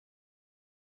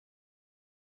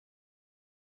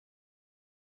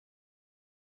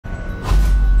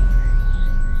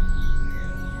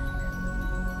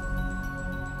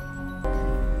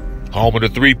home of the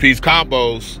three-piece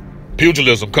combos,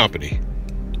 Pugilism Company.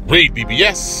 Read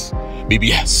BBS,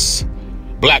 BBS,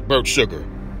 Blackbird Sugar,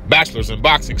 Bachelor's in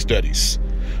Boxing Studies,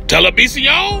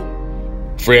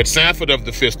 Television, Fred Sanford of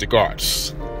the Fistic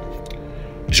Arts,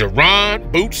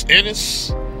 Jaron Boots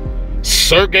Ennis,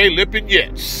 Sergey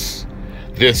Lipinets,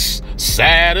 this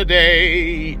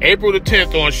Saturday, April the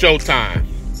 10th on Showtime.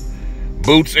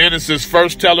 Boots Ennis'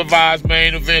 first televised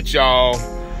main event, y'all.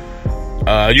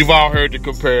 You've all heard the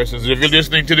comparisons. If you're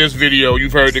listening to this video,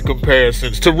 you've heard the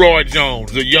comparisons to Roy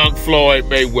Jones, the young Floyd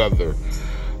Mayweather.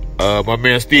 My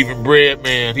man Stephen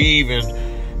Breadman, he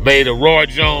even made a Roy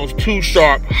Jones Too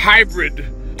Sharp hybrid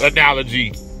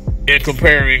analogy in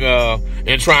comparing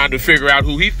and trying to figure out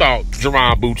who he thought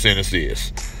Jaron Boots Ennis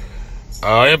is.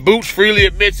 And Boots freely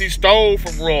admits he stole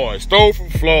from Roy, stole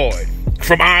from Floyd,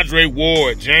 from Andre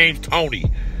Ward, James Toney,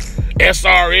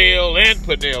 SRL, and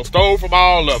Pernell, stole from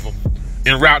all of them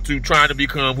en route to trying to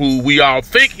become who we all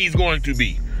think he's going to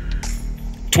be.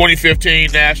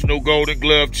 2015 National Golden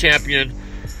Glove champion,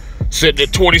 sitting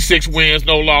at 26 wins,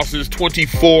 no losses,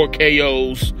 24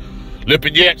 KOs.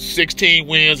 Lipinets, 16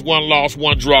 wins, 1 loss,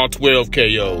 1 draw, 12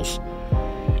 KOs.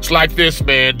 It's like this,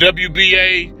 man.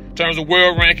 WBA, in terms of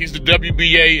world rankings, the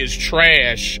WBA is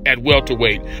trash at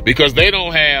welterweight because they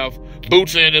don't have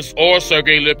Boots Ennis or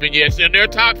Sergey Lipinets in their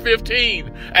top 15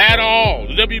 at all.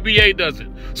 The WBA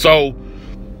doesn't. So,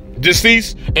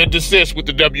 decease and desist with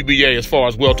the WBA as far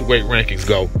as welterweight rankings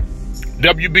go.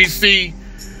 WBC,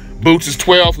 Boots is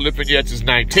 12th, Lipinets is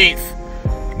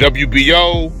 19th.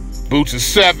 WBO, Boots is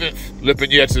 7th,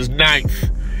 Lipinets is 9th.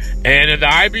 And in the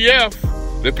IBF,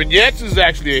 Lipinets is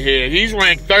actually ahead. He's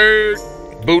ranked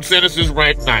 3rd, Boots Ennis is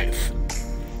ranked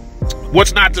 9th.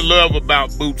 What's not to love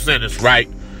about Boots Ennis, right?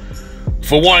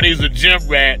 For one, he's a gym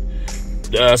rat.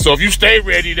 So if you stay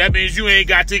ready, that means you ain't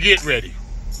got to get ready.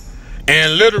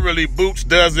 And literally, Boots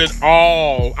does it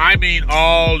all. I mean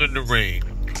all in the ring.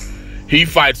 He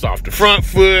fights off the front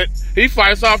foot. He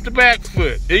fights off the back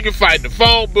foot. He can fight in the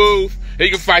phone booth. He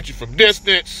can fight you from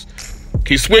distance.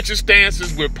 He switches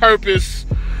stances with purpose.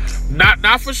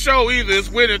 Not for show either. It's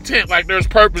with intent. Like there's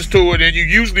purpose to it. And you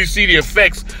usually see the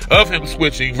effects of him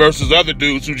switching versus other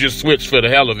dudes who just switch for the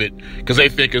hell of it because they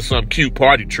think it's some cute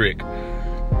party trick.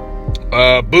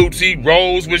 Boots, he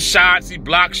rolls with shots. He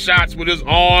blocks shots with his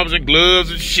arms and gloves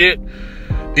and shit.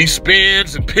 He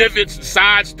spins and pivots and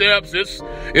sidesteps.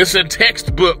 It's in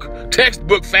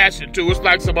textbook fashion too. It's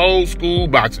like some old school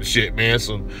boxing shit, man.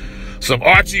 Some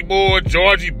Archie Moore,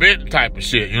 Georgie Benton type of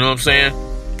shit. You know what I'm saying?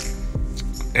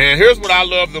 And here's what I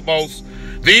love the most.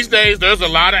 These days, there's a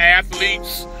lot of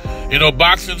athletes. You know,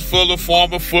 boxing's full of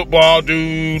former football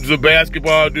dudes or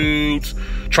basketball dudes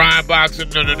trying boxing.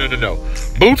 No.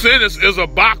 Boots Ennis is a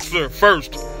boxer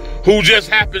first who just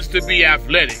happens to be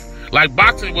athletic. Like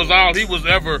boxing was all he was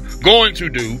ever going to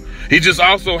do. He just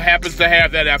also happens to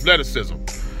have that athleticism.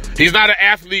 He's not an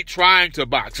athlete trying to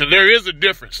box. And there is a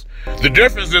difference. The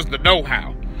difference is the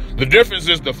know-how. The difference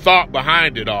is the thought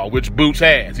behind it all, which Boots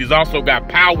has. He's also got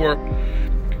power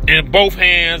in both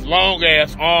hands,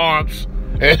 long-ass arms.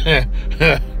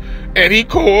 And he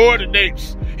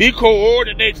coordinates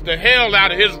the hell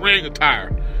out of his ring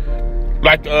attire.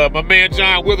 Like my man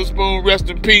John Witherspoon, rest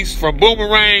in peace, from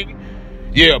Boomerang.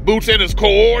 Yeah, Boots Ennis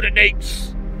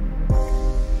coordinates.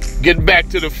 Getting back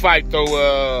to the fight,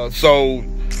 though, so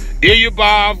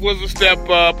Ilyubov was a step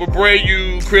up.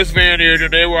 Abreu, Chris Van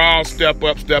Eerden, they were all step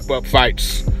up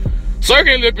fights.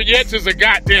 Sergey Lipinets is a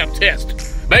goddamn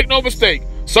test. Make no mistake,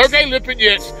 Sergey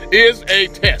Lipinets is a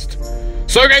test.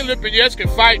 Sergey Lipinets can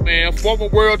fight, man. Former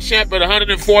world champ at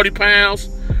 140 pounds.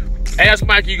 Ask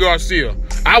Mikey Garcia.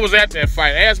 I was at that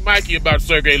fight. Ask Mikey about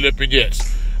Sergey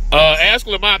Lipinets. Ask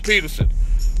Lamont Peterson.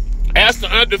 Ask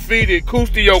the undefeated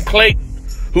Custio Clayton,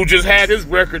 who just had his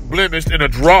record blemished in a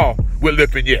draw with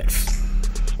Lipinets.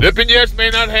 Lipinets may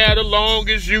not have the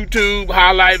longest YouTube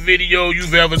highlight video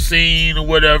you've ever seen or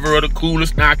whatever, or the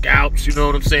coolest knockouts, you know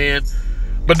what I'm saying?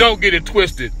 But don't get it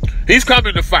twisted. He's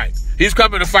coming to fight. He's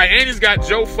coming to fight, and he's got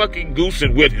Joe fucking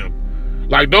Goosen with him.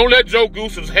 Like, don't let Joe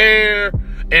Goosen's hair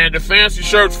and the fancy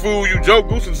shirts fool you. Joe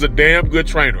Goosen's a damn good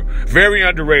trainer. Very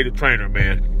underrated trainer,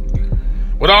 man.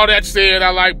 With all that said, I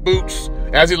like Boots,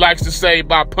 as he likes to say,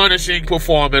 by punishing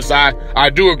performance. I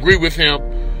do agree with him.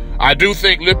 I do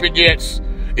think Lipinets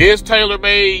is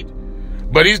tailor-made,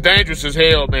 but he's dangerous as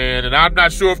hell, man. And I'm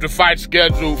not sure if the fight's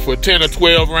scheduled for 10 or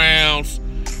 12 rounds,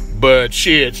 but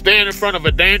shit, staying in front of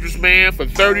a dangerous man for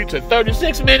 30 to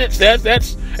 36 minutes,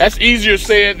 that's easier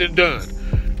said than done.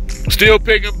 Still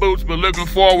picking Boots, but looking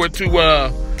forward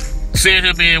to seeing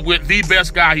him in with the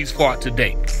best guy he's fought to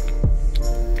date.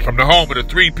 From the home of the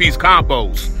three-piece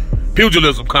combos,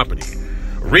 Pugilism Company.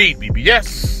 Read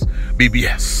BBS,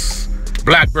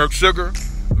 Blackberg Sugar,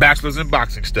 Bachelor's in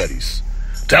Boxing Studies.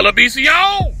 Television,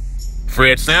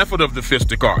 Fred Sanford of the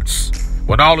Fistic Arts.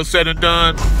 When all is said and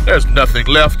done, there's nothing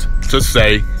left to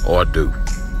say or do.